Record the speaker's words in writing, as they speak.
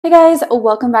Hey guys,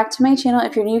 welcome back to my channel.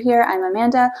 If you're new here, I'm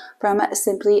Amanda from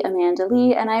Simply Amanda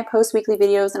Lee, and I post weekly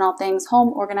videos on all things home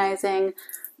organizing,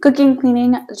 cooking,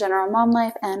 cleaning, general mom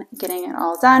life, and getting it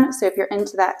all done. So if you're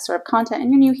into that sort of content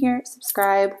and you're new here,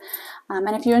 subscribe.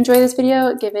 And if you enjoy this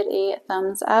video, give it a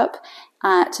thumbs up.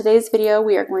 Today's video,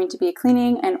 we are going to be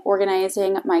cleaning and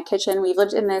organizing my kitchen. We've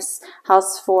lived in this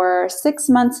house for 6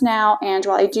 months now, and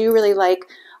while I do really like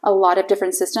a lot of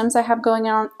different systems I have going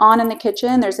on in the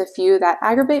kitchen, there's a few that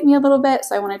aggravate me a little bit,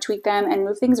 so I want to tweak them and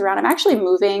move things around. I'm actually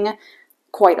moving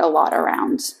quite a lot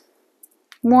around,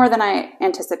 more than I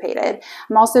anticipated.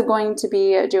 I'm also going to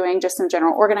be doing just some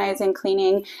general organizing,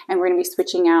 cleaning, and we're going to be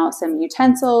switching out some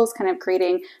utensils, kind of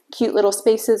creating cute little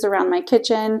spaces around my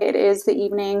kitchen. It is the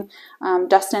evening.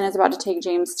 Dustin is about to take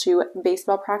James to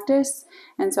baseball practice,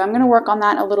 and so I'm going to work on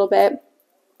that a little bit.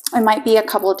 It might be a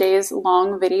couple of days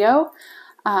long video,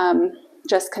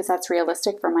 just because that's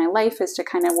realistic for my life, is to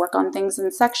kind of work on things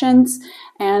in sections.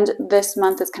 And this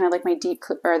month is kind of like my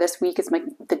this week is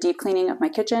the deep cleaning of my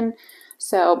kitchen.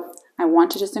 So I want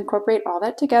to just incorporate all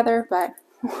that together, but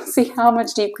we'll see how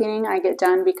much deep cleaning I get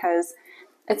done, because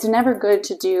it's never good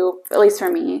to do, at least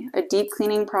for me, a deep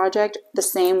cleaning project the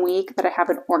same week that I have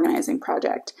an organizing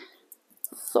project.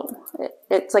 So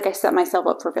it's like I set myself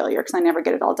up for failure because I never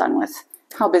get it all done with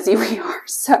how busy we are.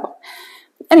 So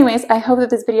anyways, I hope that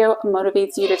this video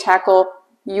motivates you to tackle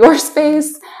your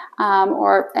space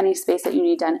or any space that you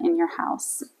need done in your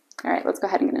house. All right, let's go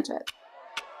ahead and get into it.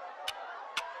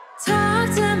 Talk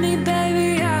to me,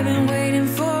 baby, I've been waiting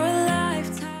for a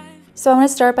lifetime. So I'm going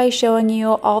to start by showing you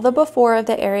all the before of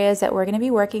the areas that we're going to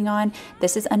be working on.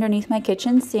 This is underneath my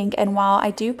kitchen sink, and while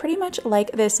I do pretty much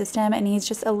like this system, it needs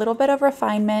just a little bit of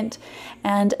refinement,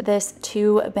 and this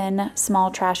 2-bin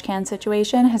small trash can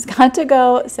situation has got to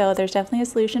go, so there's definitely a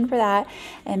solution for that.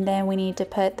 And then we need to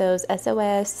put those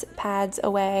SOS pads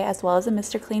away, as well as the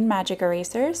Mr. Clean magic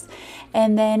erasers.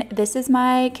 And then this is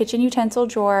my kitchen utensil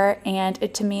drawer,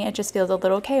 and to me it just feels a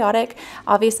little chaotic.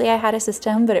 Obviously I had a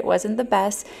system, but it wasn't the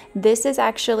best. This is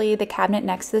actually the cabinet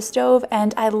next to the stove,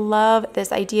 and I love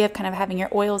this idea of kind of having your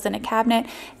oils in a cabinet.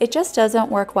 It just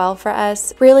doesn't work well for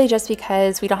us, really, just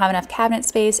because we don't have enough cabinet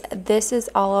space. This is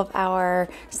all of our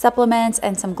supplements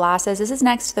and some glasses. This is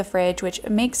next to the fridge, which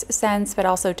makes sense, but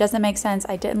also doesn't make sense.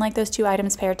 I didn't like those two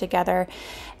items paired together.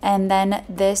 And then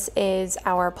this is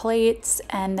our plates,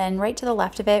 and then right to the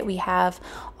left of it we have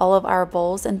all of our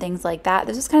bowls and things like that.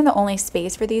 This is kind of the only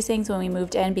space for these things when we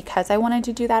moved in, because I wanted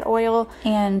to do that oil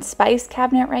and spice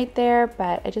cabinet right there,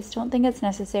 but I just don't think it's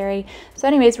necessary. So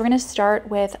anyways, we're going to start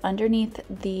with underneath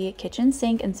the kitchen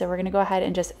sink, and so we're going to go ahead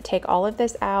and just take all of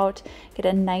this out, get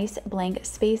a nice blank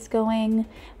space going,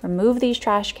 remove these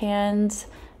trash cans.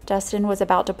 Dustin was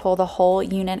about to pull the whole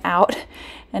unit out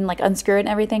and like unscrew it and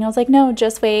everything. I was like, no,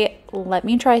 just wait, let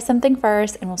me try something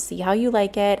first and we'll see how you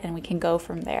like it and we can go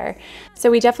from there. So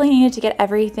we definitely needed to get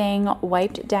everything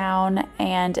wiped down,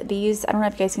 and these, I don't know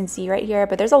if you guys can see right here,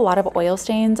 but there's a lot of oil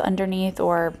stains underneath,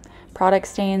 or product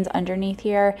stains underneath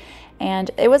here,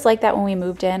 and it was like that when we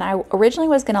moved in. I originally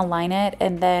was gonna line it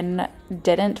and then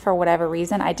didn't for whatever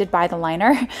reason. I did buy the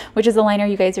liner, which is the liner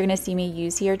you guys are gonna see me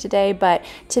use here today, but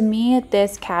to me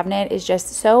this cabinet is just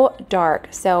so dark.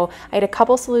 So I had a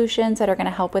couple solutions that are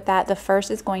gonna help with that. The first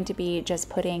is going to be just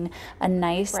putting a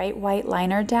nice bright white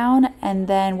liner down, and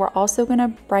then we're also gonna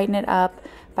brighten it up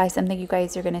by something you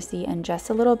guys are going to see in just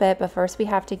a little bit. But first we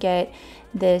have to get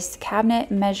this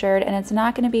cabinet measured, and it's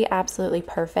not going to be absolutely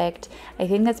perfect. I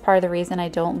think that's part of the reason I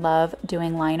don't love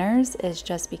doing liners, is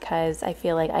just because I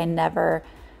feel like I never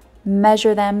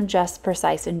measure them just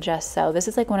precise and just so. This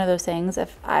is like one of those things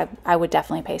if I would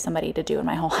definitely pay somebody to do in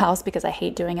my whole house, because I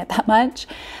hate doing it that much.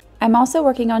 I'm also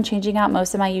working on changing out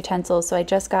most of my utensils, so I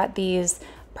just got these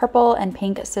purple and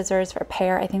pink scissors for a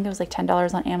pair. I think there was like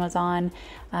 $10 on Amazon,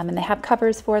 and they have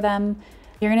covers for them.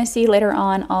 You're gonna see later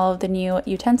on all of the new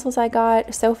utensils I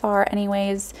got so far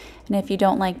anyways, and if you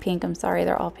don't like pink, I'm sorry,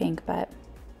 they're all pink, but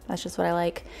that's just what I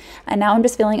like. And now I'm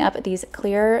just filling up these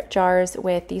clear jars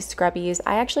with these scrubbies.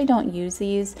 I actually don't use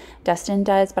these, Dustin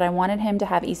does, but I wanted him to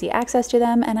have easy access to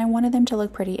them, and I wanted them to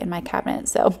look pretty in my cabinet.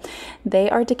 So they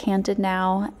are decanted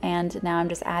now, and now I'm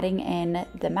just adding in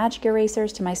the magic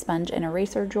erasers to my sponge and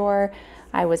eraser drawer.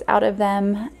 I was out of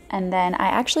them, and then I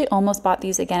actually almost bought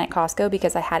these again at Costco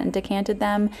because I hadn't decanted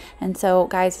them. And so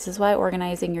guys, this is why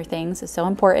organizing your things is so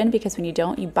important, because when you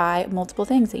don't, you buy multiple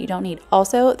things that you don't need.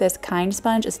 Also, this Kind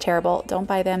sponge is terrible. Don't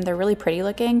buy them. They're really pretty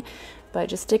looking, but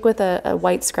just stick with a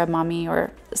white Scrub Mommy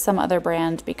or some other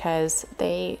brand, because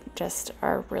they just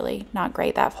are really not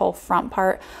great. That whole front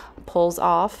part pulls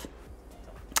off.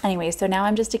 Anyway, so now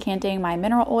I'm just decanting my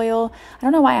mineral oil. I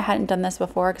don't know why I hadn't done this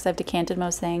before because I've decanted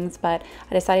most things, but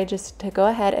I decided just to go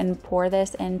ahead and pour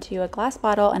this into a glass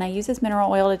bottle, and I use this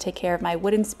mineral oil to take care of my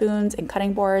wooden spoons and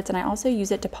cutting boards, and I also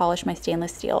use it to polish my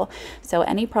stainless steel. So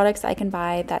any products I can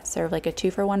buy that serve like a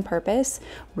 2-for-1 purpose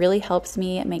really helps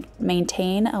me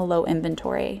maintain a low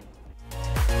inventory.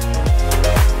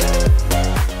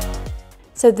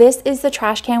 So this is the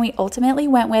trash can we ultimately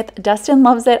went with. Dustin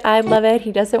loves it. I love it.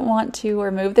 He doesn't want to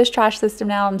remove this trash system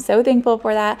now. I'm so thankful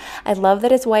for that. I love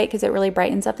that it's white because it really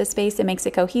brightens up the space. It makes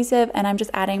it cohesive. And I'm just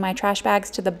adding my trash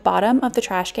bags to the bottom of the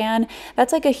trash can.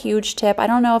 That's like a huge tip. I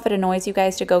don't know if it annoys you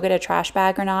guys to go get a trash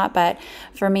bag or not, but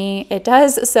for me it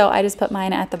does. So I just put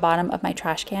mine at the bottom of my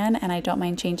trash can and I don't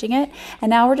mind changing it. And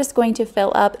now we're just going to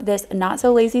fill up this Not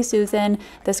So Lazy Susan.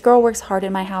 This girl works hard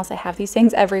in my house. I have these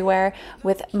things everywhere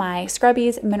with my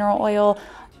scrubbies, mineral oil,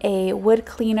 a wood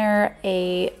cleaner,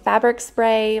 a fabric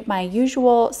spray, my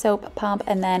usual soap pump,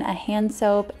 and then a hand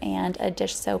soap and a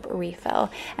dish soap refill.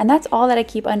 And that's all that I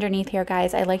keep underneath here,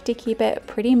 guys. I like to keep it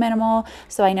pretty minimal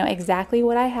so I know exactly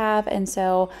what I have, and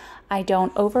so I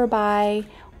don't overbuy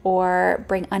or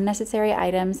bring unnecessary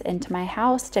items into my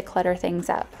house to clutter things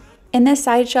up. In this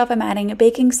side shelf, I'm adding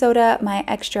baking soda, my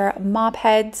extra mop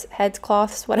heads,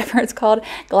 cloths, whatever it's called,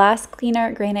 glass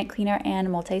cleaner, granite cleaner, and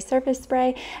multi-surface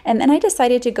spray. And then I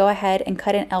decided to go ahead and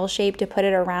cut an L shape to put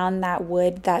it around that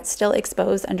wood that's still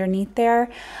exposed underneath there.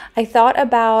 I thought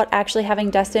about actually having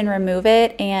Dustin remove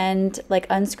it and like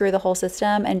unscrew the whole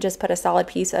system and just put a solid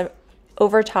piece of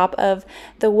over top of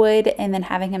the wood and then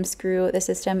having him screw the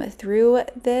system through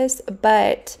this,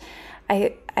 but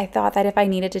I thought that if I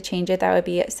needed to change it, that would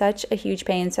be such a huge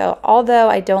pain. So although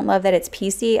I don't love that it's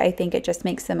piecey, I think it just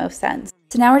makes the most sense.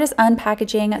 So now we're just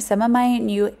unpackaging some of my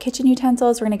new kitchen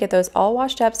utensils. We're gonna get those all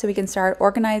washed up so we can start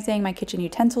organizing my kitchen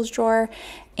utensils drawer.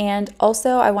 And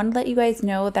also I wanted to let you guys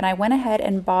know that I went ahead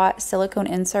and bought silicone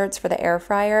inserts for the air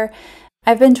fryer.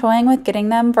 I've been toying with getting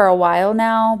them for a while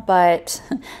now, but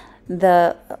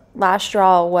the last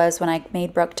straw was when I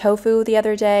made Brooke tofu the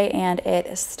other day, and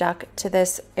it stuck to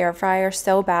this air fryer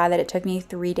so bad that it took me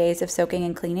 3 days of soaking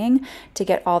and cleaning to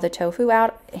get all the tofu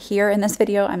out. Here in this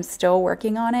video, I'm still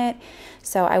working on it.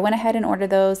 So I went ahead and ordered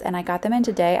those, and I got them in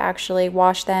today, actually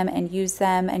washed them and used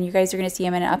them, and you guys are going to see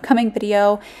them in an upcoming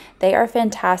video. They are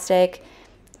fantastic.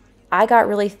 I got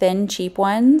really thin, cheap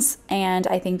ones, and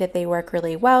I think that they work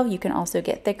really well. You can also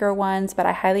get thicker ones, but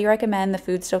I highly recommend. The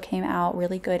food still came out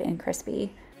really good and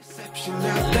crispy.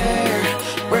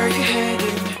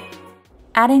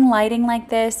 Adding lighting like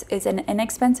this is an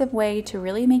inexpensive way to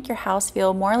really make your house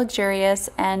feel more luxurious,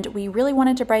 and we really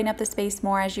wanted to brighten up the space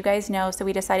more, as you guys know, so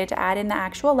we decided to add in the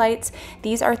actual lights.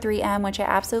 These are 3M, which I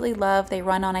absolutely love. They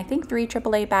run on, I think, 3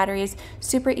 AAA batteries,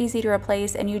 super easy to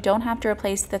replace, and you don't have to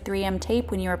replace the 3M tape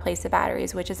when you replace the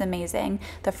batteries, which is amazing.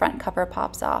 The front cover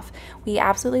pops off. We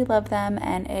absolutely love them,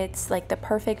 and it's like the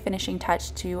perfect finishing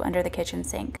touch to under the kitchen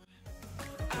sink.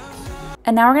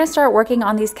 And now we're going to start working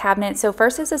on these cabinets. So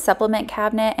first is a supplement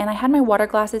cabinet, and I had my water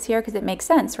glasses here because it makes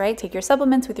sense, right? Take your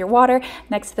supplements with your water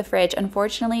next to the fridge.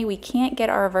 Unfortunately, we can't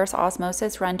get our reverse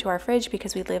osmosis run to our fridge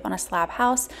because we live on a slab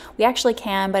house. We actually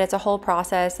can, but it's a whole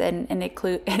process, and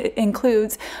it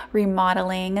includes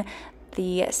remodeling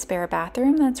the spare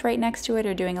bathroom that's right next to it,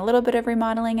 or doing a little bit of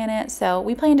remodeling in it. So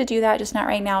we plan to do that, just not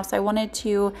right now. So I wanted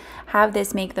to have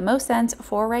this make the most sense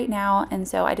for right now, and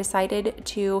so I decided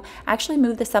to actually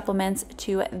move the supplements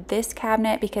to this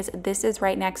cabinet because this is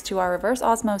right next to our reverse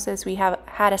osmosis. We have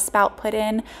had a spout put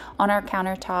in on our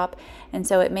countertop, and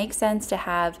so it makes sense to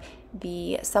have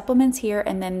the supplements here,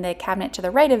 and then the cabinet to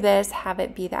the right of this, have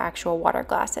it be the actual water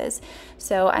glasses.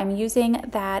 So I'm using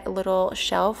that little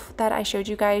shelf that I showed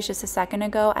you guys just a second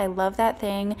ago. I love that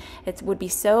thing. It would be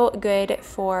so good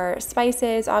for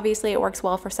spices. Obviously it works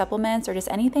well for supplements or just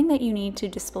anything that you need to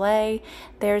display.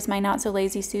 There's my Not So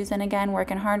Lazy Susan again,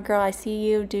 working hard, girl. I see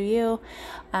you, do you?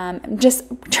 Just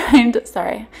trying to,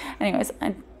 sorry. Anyways,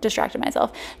 I distracted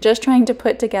myself. Just trying to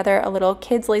put together a little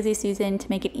kids Lazy Susan to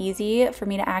make it easy for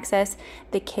me to access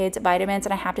the kids vitamins,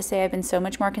 and I have to say I've been so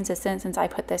much more consistent since I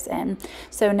put this in.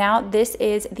 So now this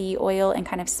is the oil and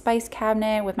kind of spice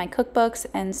cabinet with my cookbooks,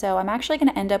 and so I'm actually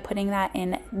going to end up putting that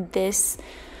in this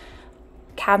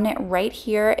cabinet right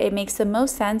here. It makes the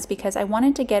most sense because I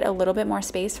wanted to get a little bit more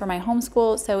space for my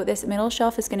homeschool. So this middle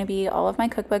shelf is going to be all of my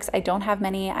cookbooks. I don't have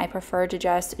many. I prefer to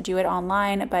just do it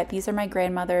online, but these are my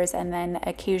grandmother's, and then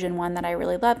a Cajun one that I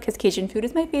really love because Cajun food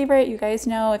is my favorite. You guys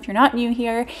know if you're not new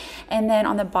here. And then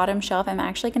on the bottom shelf, I'm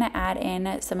actually going to add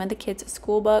in some of the kids'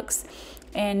 school books.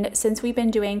 And since we've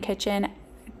been doing kitchen,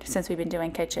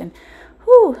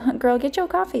 whoo, girl, get your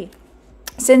coffee.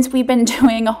 Since we've been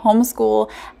doing a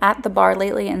homeschool at the bar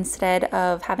lately instead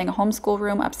of having a homeschool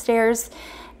room upstairs,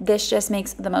 this just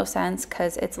makes the most sense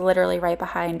because it's literally right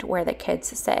behind where the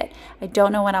kids sit. I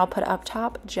don't know what I'll put up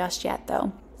top just yet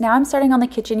though. Now I'm starting on the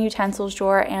kitchen utensils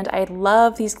drawer, and I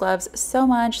love these gloves so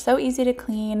much, so easy to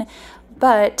clean,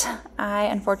 but I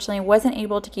unfortunately wasn't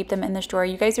able to keep them in this drawer.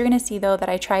 You guys are gonna see though that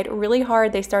I tried really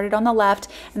hard. They started on the left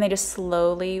and they just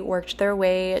slowly worked their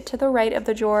way to the right of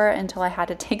the drawer until I had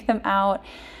to take them out,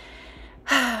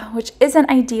 which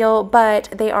isn't ideal, but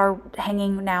they are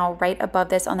hanging now right above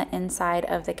this on the inside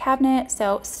of the cabinet.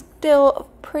 So still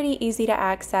pretty easy to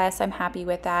access. I'm happy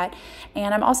with that.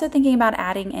 And I'm also thinking about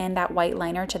adding in that white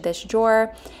liner to this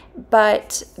drawer.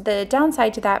 But the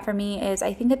downside to that for me is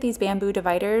I think that these bamboo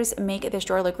dividers make this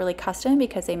drawer look really custom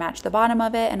because they match the bottom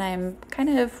of it. And I'm kind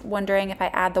of wondering if I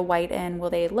add the white in, will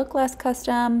they look less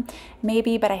custom?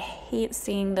 Maybe, but I hate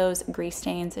seeing those grease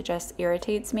stains. It just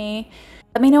irritates me.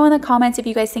 Let me know in the comments if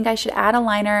you guys think I should add a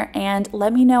liner, and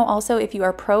let me know also if you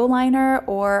are pro liner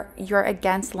or you're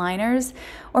against liners,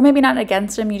 or maybe not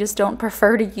against them, you just don't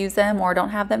prefer to use them or don't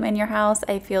have them in your house.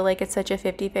 I feel like it's such a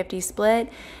 50-50 split.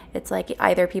 It's like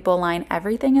either people line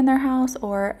everything in their house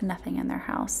or nothing in their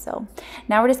house. So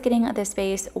now we're just getting this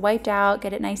space wiped out,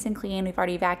 get it nice and clean. We've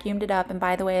already vacuumed it up, and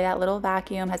by the way, that little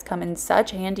vacuum has come in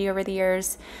such handy over the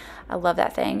years. I love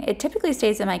that thing. It typically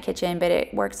stays in my kitchen, but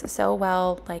it works so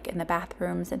well like in the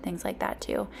bathrooms and things like that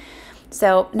too.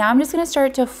 So now I'm just going to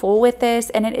start to fool with this,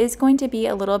 and it is going to be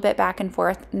a little bit back and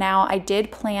forth. Now I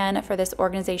did plan for this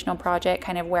organizational project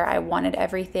kind of where I wanted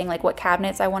everything, like what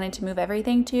cabinets I wanted to move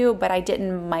everything to, but I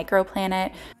didn't micro plan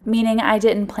it, meaning I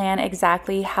didn't plan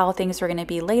exactly how things were going to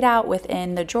be laid out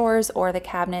within the drawers or the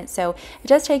cabinets. So it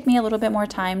does take me a little bit more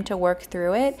time to work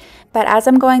through it. But as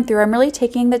I'm going through, I'm really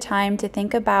taking the time to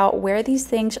think about where these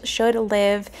things should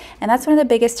live. And that's one of the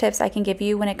biggest tips I can give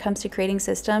you when it comes to creating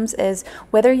systems is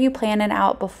whether you plan it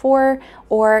out before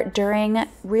or during,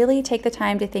 really take the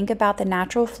time to think about the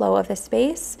natural flow of the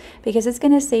space, because it's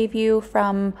going to save you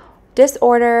from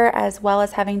disorder as well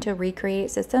as having to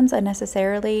recreate systems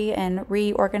unnecessarily and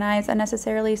reorganize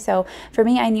unnecessarily. So for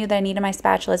me, I knew that I needed my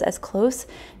spatulas as close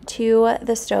to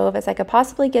the stove as I could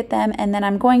possibly get them, and then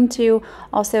I'm going to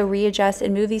also readjust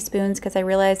and move these spoons because I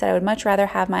realized that I would much rather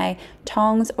have my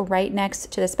tongs right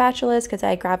next to the spatulas because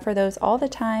I grab for those all the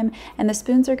time, and the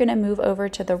spoons are going to move over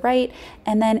to the right,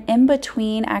 and then in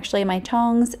between actually my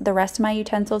tongs, the rest of my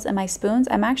utensils, and my spoons,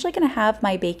 I'm actually going to have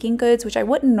my baking goods, which I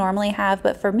wouldn't normally have,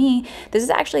 but for me this is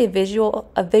actually a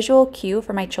visual cue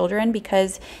for my children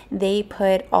because they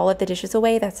put all of the dishes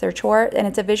away. That's their chore, and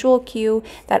it's a visual cue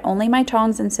that only my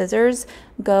tongs and scissors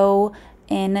go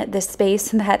in the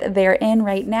space that they're in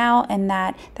right now, and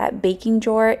that baking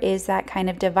drawer is that kind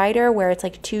of divider where it's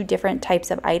like two different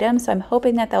types of items. So I'm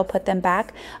hoping that they'll put them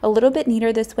back a little bit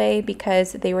neater this way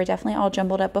because they were definitely all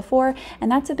jumbled up before.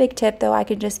 And that's a big tip though I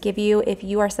could just give you if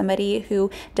you are somebody who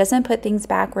doesn't put things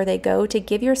back where they go, to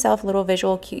give yourself little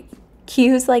visual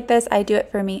cues like this. I do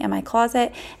it for me in my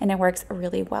closet and it works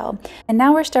really well. And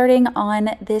now we're starting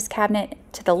on this cabinet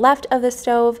to the left of the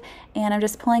stove, and I'm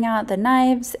just pulling out the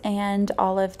knives and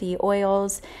all of the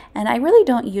oils, and I really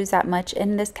don't use that much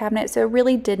in this cabinet, so it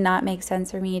really did not make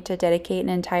sense for me to dedicate an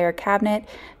entire cabinet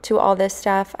to all this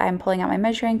stuff. I'm pulling out my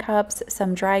measuring cups,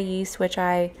 some dry yeast, which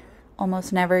I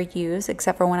almost never use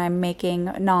except for when I'm making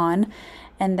naan,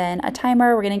 and then a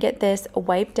timer. We're going to get this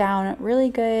wiped down really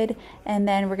good, and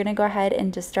then we're going to go ahead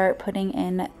and just start putting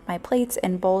in my plates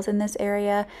and bowls in this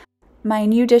area. My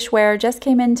new dishware just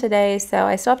came in today, so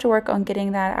I still have to work on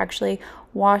getting that actually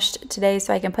washed today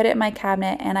so I can put it in my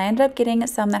cabinet, and I ended up getting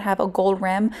some that have a gold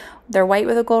rim. They're white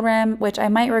with a gold rim, which I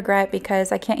might regret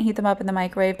because I can't heat them up in the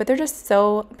microwave, but they're just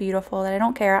so beautiful that I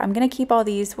don't care. I'm going to keep all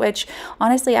these, which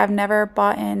honestly I've never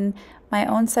bought in my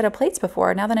own set of plates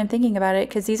before, now that I'm thinking about it,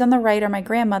 because these on the right are my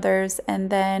grandmother's,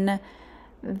 and then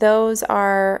those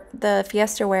are the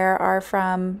Fiesta ware are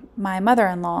from my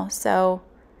mother-in-law. So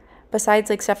besides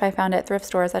like stuff I found at thrift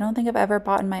stores, I don't think I've ever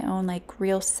bought in my own like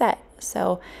real set.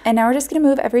 So, and now we're just gonna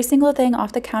move every single thing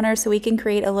off the counter so we can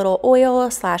create a little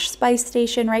oil / spice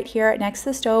station right here next to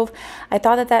the stove. I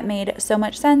thought that that made so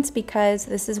much sense because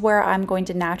this is where I'm going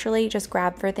to naturally just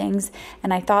grab for things,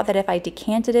 and I thought that if I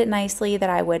decanted it nicely that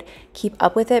I would keep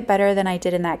up with it better than I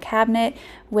did in that cabinet,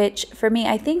 which for me,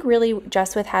 I think really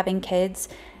just with having kids,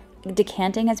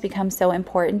 decanting has become so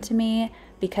important to me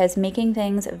because making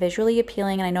things visually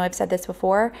appealing, and I know I've said this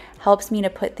before, helps me to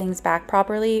put things back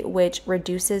properly, which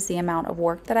reduces the amount of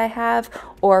work that I have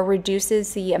or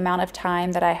reduces the amount of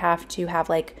time that I have to have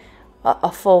like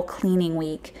a full cleaning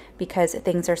week because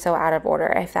things are so out of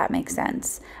order, if that makes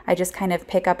sense. I just kind of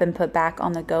pick up and put back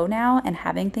on the go now, and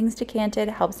having things decanted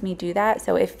helps me do that.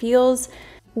 So it feels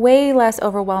way less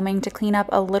overwhelming to clean up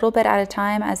a little bit at a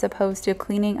time as opposed to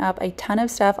cleaning up a ton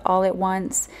of stuff all at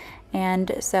once.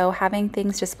 And so having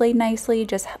things displayed nicely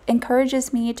just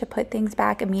encourages me to put things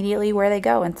back immediately where they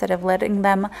go instead of letting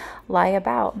them lie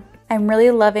about. I'm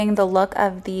really loving the look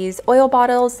of these oil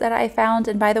bottles that I found.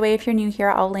 And by the way, if you're new here,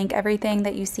 I'll link everything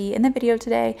that you see in the video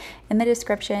today in the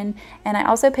description. And I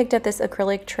also picked up this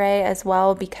acrylic tray as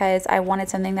well because I wanted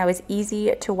something that was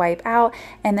easy to wipe out.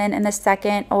 And then in the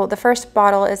second, the first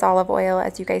bottle is olive oil,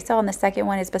 as you guys saw, and the second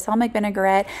one is balsamic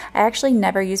vinaigrette. I actually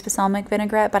never use balsamic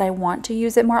vinaigrette, but I want to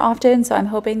use it more often. So I'm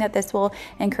hoping that this will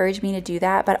encourage me to do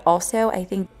that. But also, I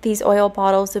think these oil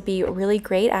bottles would be really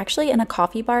great actually in a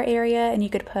coffee bar area, and you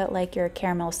could put like your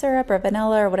caramel syrup or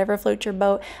vanilla or whatever floats your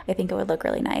boat. I think it would look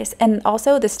really nice. And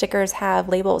also the stickers have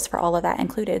labels for all of that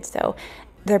included, so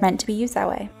they're meant to be used that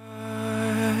way.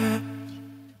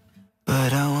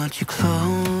 But I want you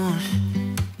close,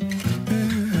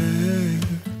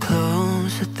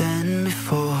 closer than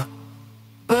before.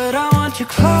 But I want you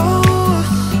close.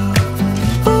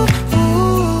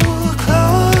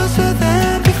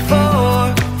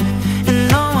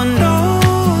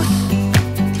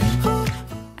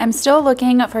 I'm still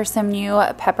looking for some new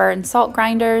pepper and salt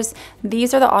grinders.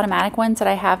 These are the automatic ones that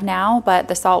I have now, but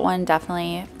the salt one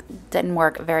definitely didn't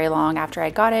work very long after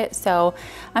I got it. So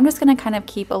I'm just gonna kind of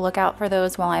keep a lookout for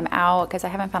those while I'm out because I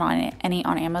haven't found any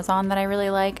on Amazon that I really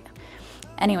like.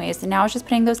 Anyways, now I was just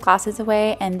putting those glasses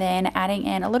away and then adding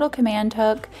in a little command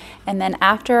hook. And then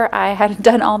after I had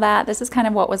done all that, this is kind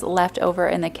of what was left over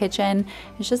in the kitchen.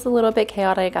 It's just a little bit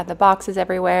chaotic. Got the boxes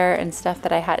everywhere and stuff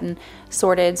that I hadn't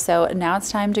sorted. So now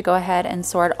it's time to go ahead and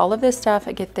sort all of this stuff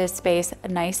and get this space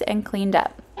nice and cleaned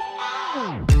up.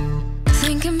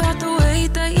 Thinking about the way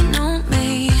that you know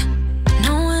me.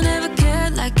 No one ever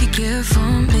cared like you care for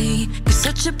me. You're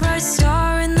such a bright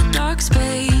star in the dark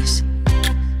space.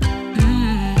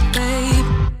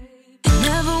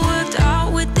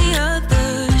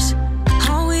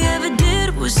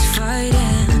 Was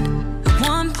fighting. At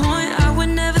one point I would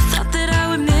never thought that I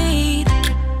would meet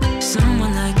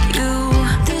someone like you.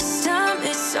 This time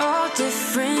it's all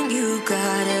different. You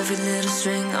got every little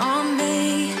string on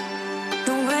me.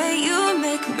 The way you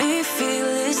make me feel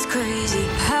is crazy.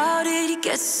 How did you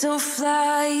get so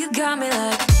fly? You got me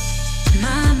like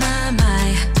my, my,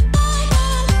 my.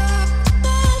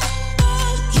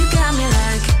 You got me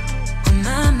like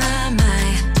my, my, my.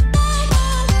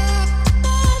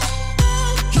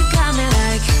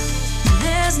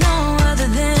 There's no other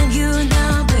than you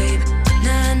now, babe.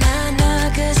 Nah, nah, nah,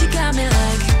 'cause you got me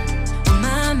like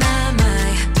my, my,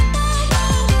 my.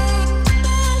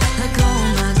 Like, oh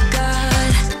my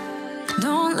God.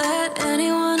 Don't let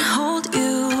anyone hold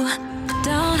you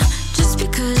down just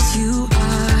because you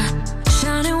are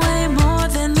shining way more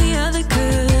than the other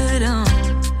could.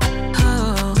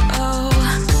 Oh, oh.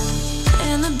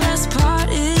 And the best part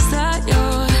is that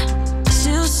you're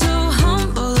still so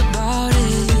humble about it.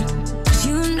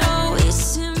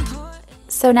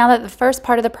 So now that the first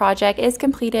part of the project is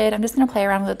completed, I'm just going to play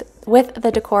around with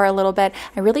the decor a little bit.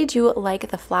 I really do like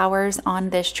the flowers on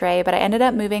this tray, but I ended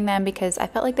up moving them because I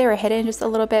felt like they were hidden just a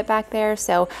little bit back there.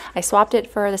 So I swapped it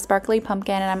for the sparkly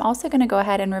pumpkin, and I'm also going to go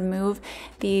ahead and remove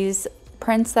these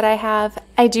prints that I have.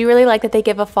 I do really like that they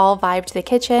give a fall vibe to the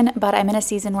kitchen, but I'm in a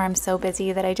season where I'm so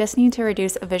busy that I just need to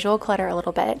reduce visual clutter a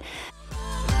little bit.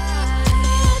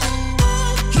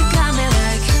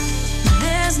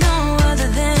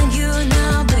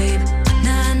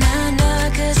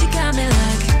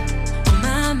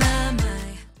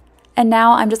 And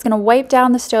now I'm just going to wipe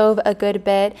down the stove a good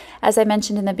bit. As I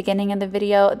mentioned in the beginning of the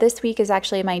video, this week is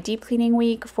actually my deep cleaning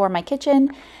week for my kitchen.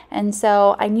 And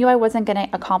so I knew I wasn't going to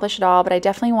accomplish it all, but I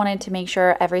definitely wanted to make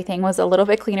sure everything was a little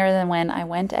bit cleaner than when I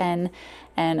went in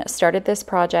and started this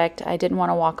project. I didn't want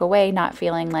to walk away not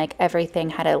feeling like everything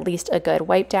had at least a good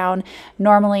wipe down.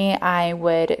 Normally I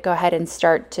would go ahead and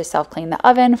start to self-clean the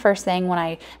oven first thing when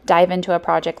I dive into a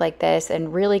project like this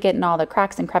and really get in all the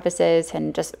cracks and crevices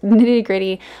and just nitty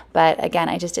gritty. But again,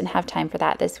 I just didn't have time for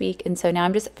that this week. And so now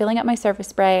I'm just filling up my surface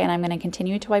spray and I'm going to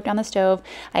continue to wipe down the stove.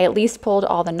 I at least pulled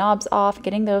all the knobs off,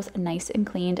 getting those nice and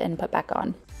cleaned and put back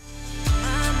on.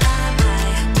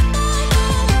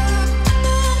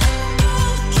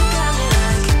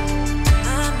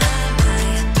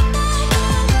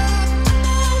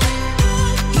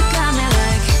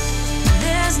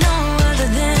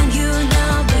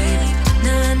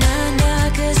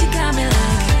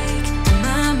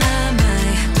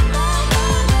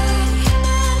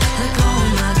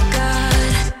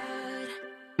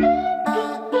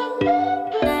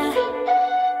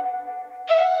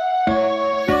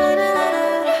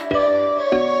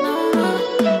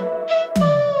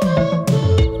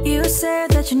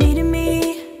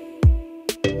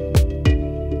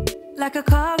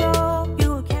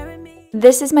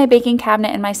 This is my baking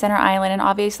cabinet in my center island, and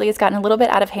obviously it's gotten a little bit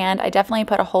out of hand. I definitely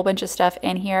put a whole bunch of stuff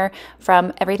in here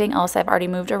from everything else I've already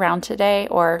moved around today,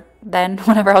 or then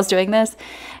whenever I was doing this.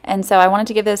 And so I wanted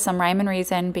to give this some rhyme and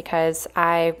reason because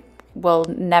I will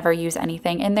never use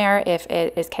anything in there if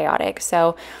it is chaotic.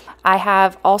 So I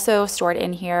have also stored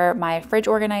in here my fridge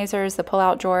organizers, the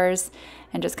pull-out drawers,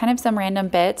 and just kind of some random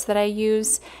bits that I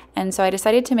use. And so I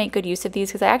decided to make good use of these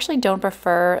because I actually don't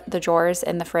prefer the drawers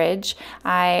in the fridge.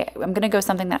 I'm gonna go with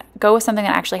something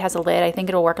that actually has a lid. I think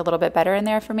it'll work a little bit better in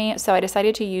there for me. So I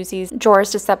decided to use these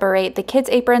drawers to separate the kids'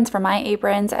 aprons from my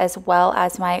aprons, as well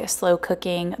as my slow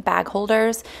cooking bag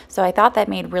holders. So I thought that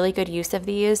made really good use of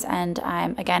these, and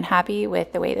I'm again happy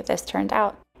with the way that this turned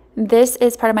out. This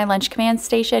is part of my lunch command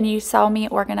station. You saw me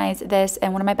organize this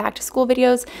in one of my back to school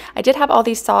videos. I did have all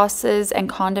these sauces and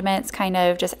condiments kind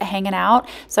of just hanging out,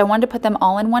 so I wanted to put them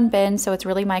all in one bin so it's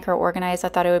really micro organized. I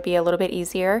thought it would be a little bit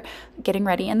easier getting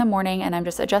ready in the morning, and I'm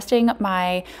just adjusting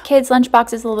my kids' lunch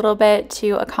boxes a little bit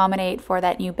to accommodate for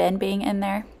that new bin being in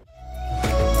there.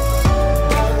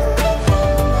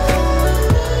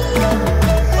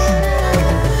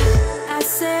 I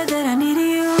said that I needed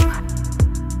you,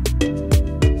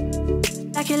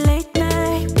 like a late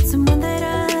night with someone that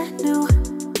I knew.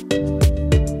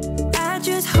 I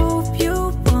just hope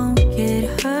you won't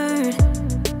get hurt.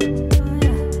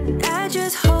 I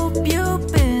just hope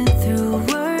you've been through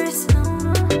worse.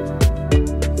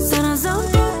 Sometimes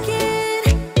I'm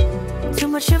broken, too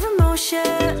much of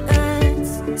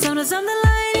emotions. Sometimes I'm the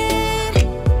light,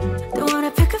 don't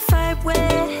wanna pick a fight with.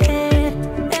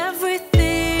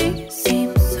 Everything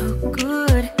seems so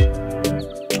good.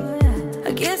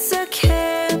 I guess I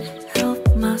can't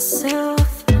help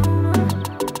myself.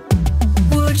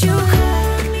 Would you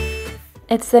help me?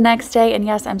 It's the next day, and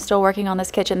yes, I'm still working on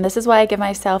this kitchen. This is why I give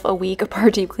myself a week per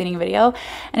deep cleaning video.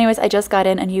 Anyways, I just got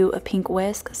in a new pink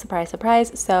whisk, surprise,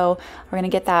 surprise. So we're gonna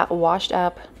get that washed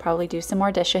up, probably do some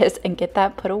more dishes and get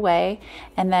that put away.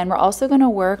 And then we're also gonna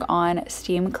work on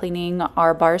steam cleaning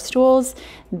our bar stools.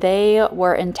 They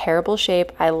were in terrible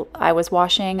shape. I was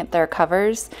washing their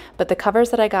covers, but the covers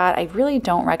that I got, I really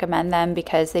don't recommend them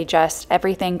because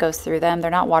everything goes through them. They're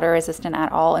not water resistant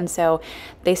at all, and so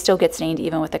they still get stained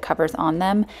even with the covers on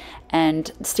them.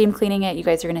 And steam cleaning it, you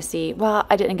guys are gonna see, well,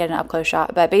 I didn't get an up close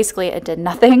shot, but basically it did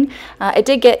nothing. It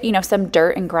did get, some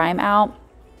dirt and grime out,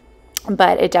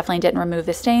 but it definitely didn't remove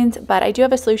the stains. But I do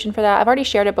have a solution for that. I've already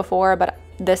shared it before, but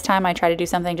this time I try to do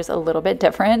something just a little bit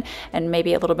different and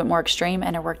maybe a little bit more extreme,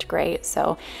 and it worked great.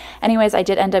 So anyways, I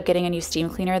did end up getting a new steam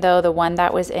cleaner though. The one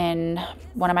that was in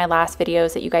one of my last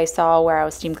videos that you guys saw where I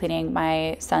was steam cleaning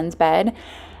my son's bed,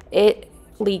 it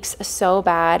leaks so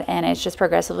bad and it's just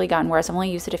progressively gotten worse. I've only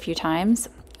used it a few times.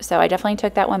 So I definitely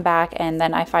took that one back, and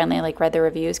then I finally read the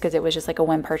reviews because it was just like a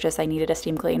whim purchase. I needed a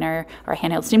steam cleaner or a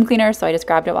handheld steam cleaner, so I just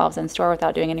grabbed it while I was in store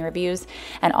without doing any reviews,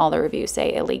 and all the reviews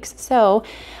say it leaks. So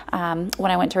when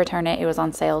I went to return it, it was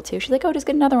on sale too. She's like, oh, just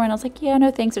get another one. I was like, yeah,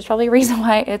 no thanks. There's probably a reason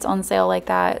why it's on sale like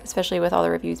that, especially with all the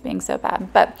reviews being so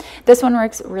bad. But this one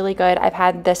works really good. I've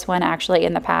had this one actually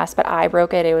in the past, but I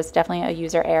broke it. It was definitely a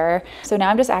user error. So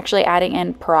now I'm just actually adding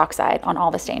in peroxide on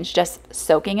all the stains, just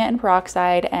soaking it in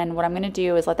peroxide. And what I'm going to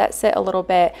do is let that sit a little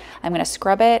bit. I'm going to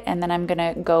scrub it, and then I'm going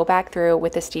to go back through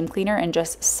with the steam cleaner and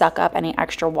just suck up any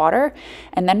extra water.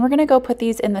 And then we're going to go put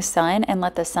these in the sun and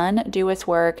let the sun do its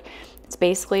work. It's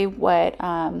basically what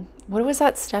was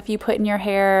that stuff you put in your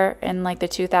hair in like the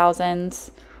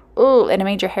 2000s? Ooh, and it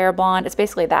made your hair blonde. It's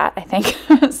basically that, I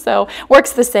think. So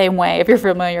works the same way if you're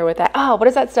familiar with that. Oh, what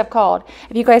is that stuff called?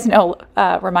 If you guys know,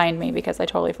 remind me because I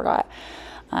totally forgot.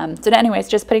 So anyways,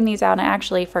 just putting these out, and I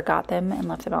actually forgot them and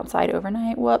left them outside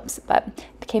overnight. Whoops, but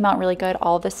it came out really good.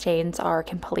 All the stains are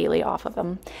completely off of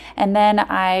them. And then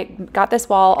I got this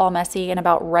wall all messy, and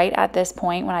about right at this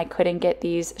point when I couldn't get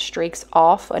these streaks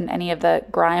off and any of the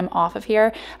grime off of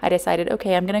here, I decided,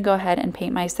 okay, I'm gonna go ahead and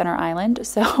paint my center island.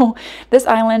 So this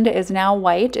island is now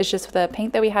white. It's just the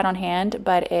paint that we had on hand,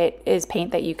 but it is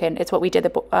paint that it's what we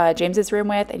did James's room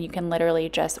with, and you can literally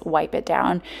just wipe it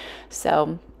down.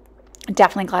 So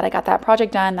definitely glad I got that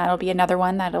project done. That'll be another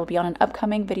one that'll be on an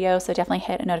upcoming video, so definitely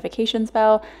hit a notifications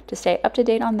bell to stay up to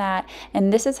date on that.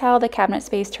 And this is how the cabinet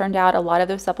space turned out. A lot of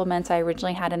those supplements I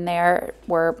originally had in there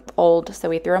were old, so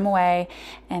we threw them away.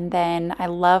 And then I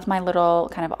love my little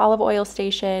kind of olive oil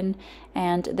station,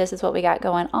 and this is what we got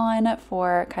going on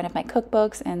for kind of my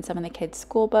cookbooks and some of the kids'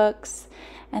 school books.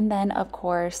 And then of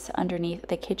course underneath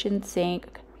the kitchen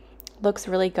sink, looks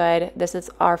really good. This is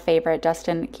our favorite.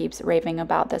 Dustin keeps raving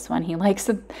about this one. He likes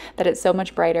that it's so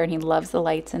much brighter, and he loves the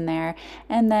lights in there.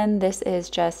 And then this is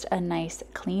just a nice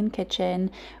clean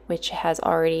kitchen, which has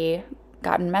already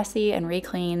gotten messy and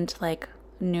re-cleaned like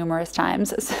numerous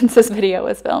times since this video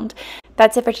was filmed.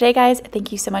 That's it for today, guys.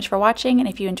 Thank you so much for watching, and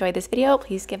if you enjoyed this video,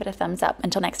 please give it a thumbs up.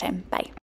 Until next time, bye.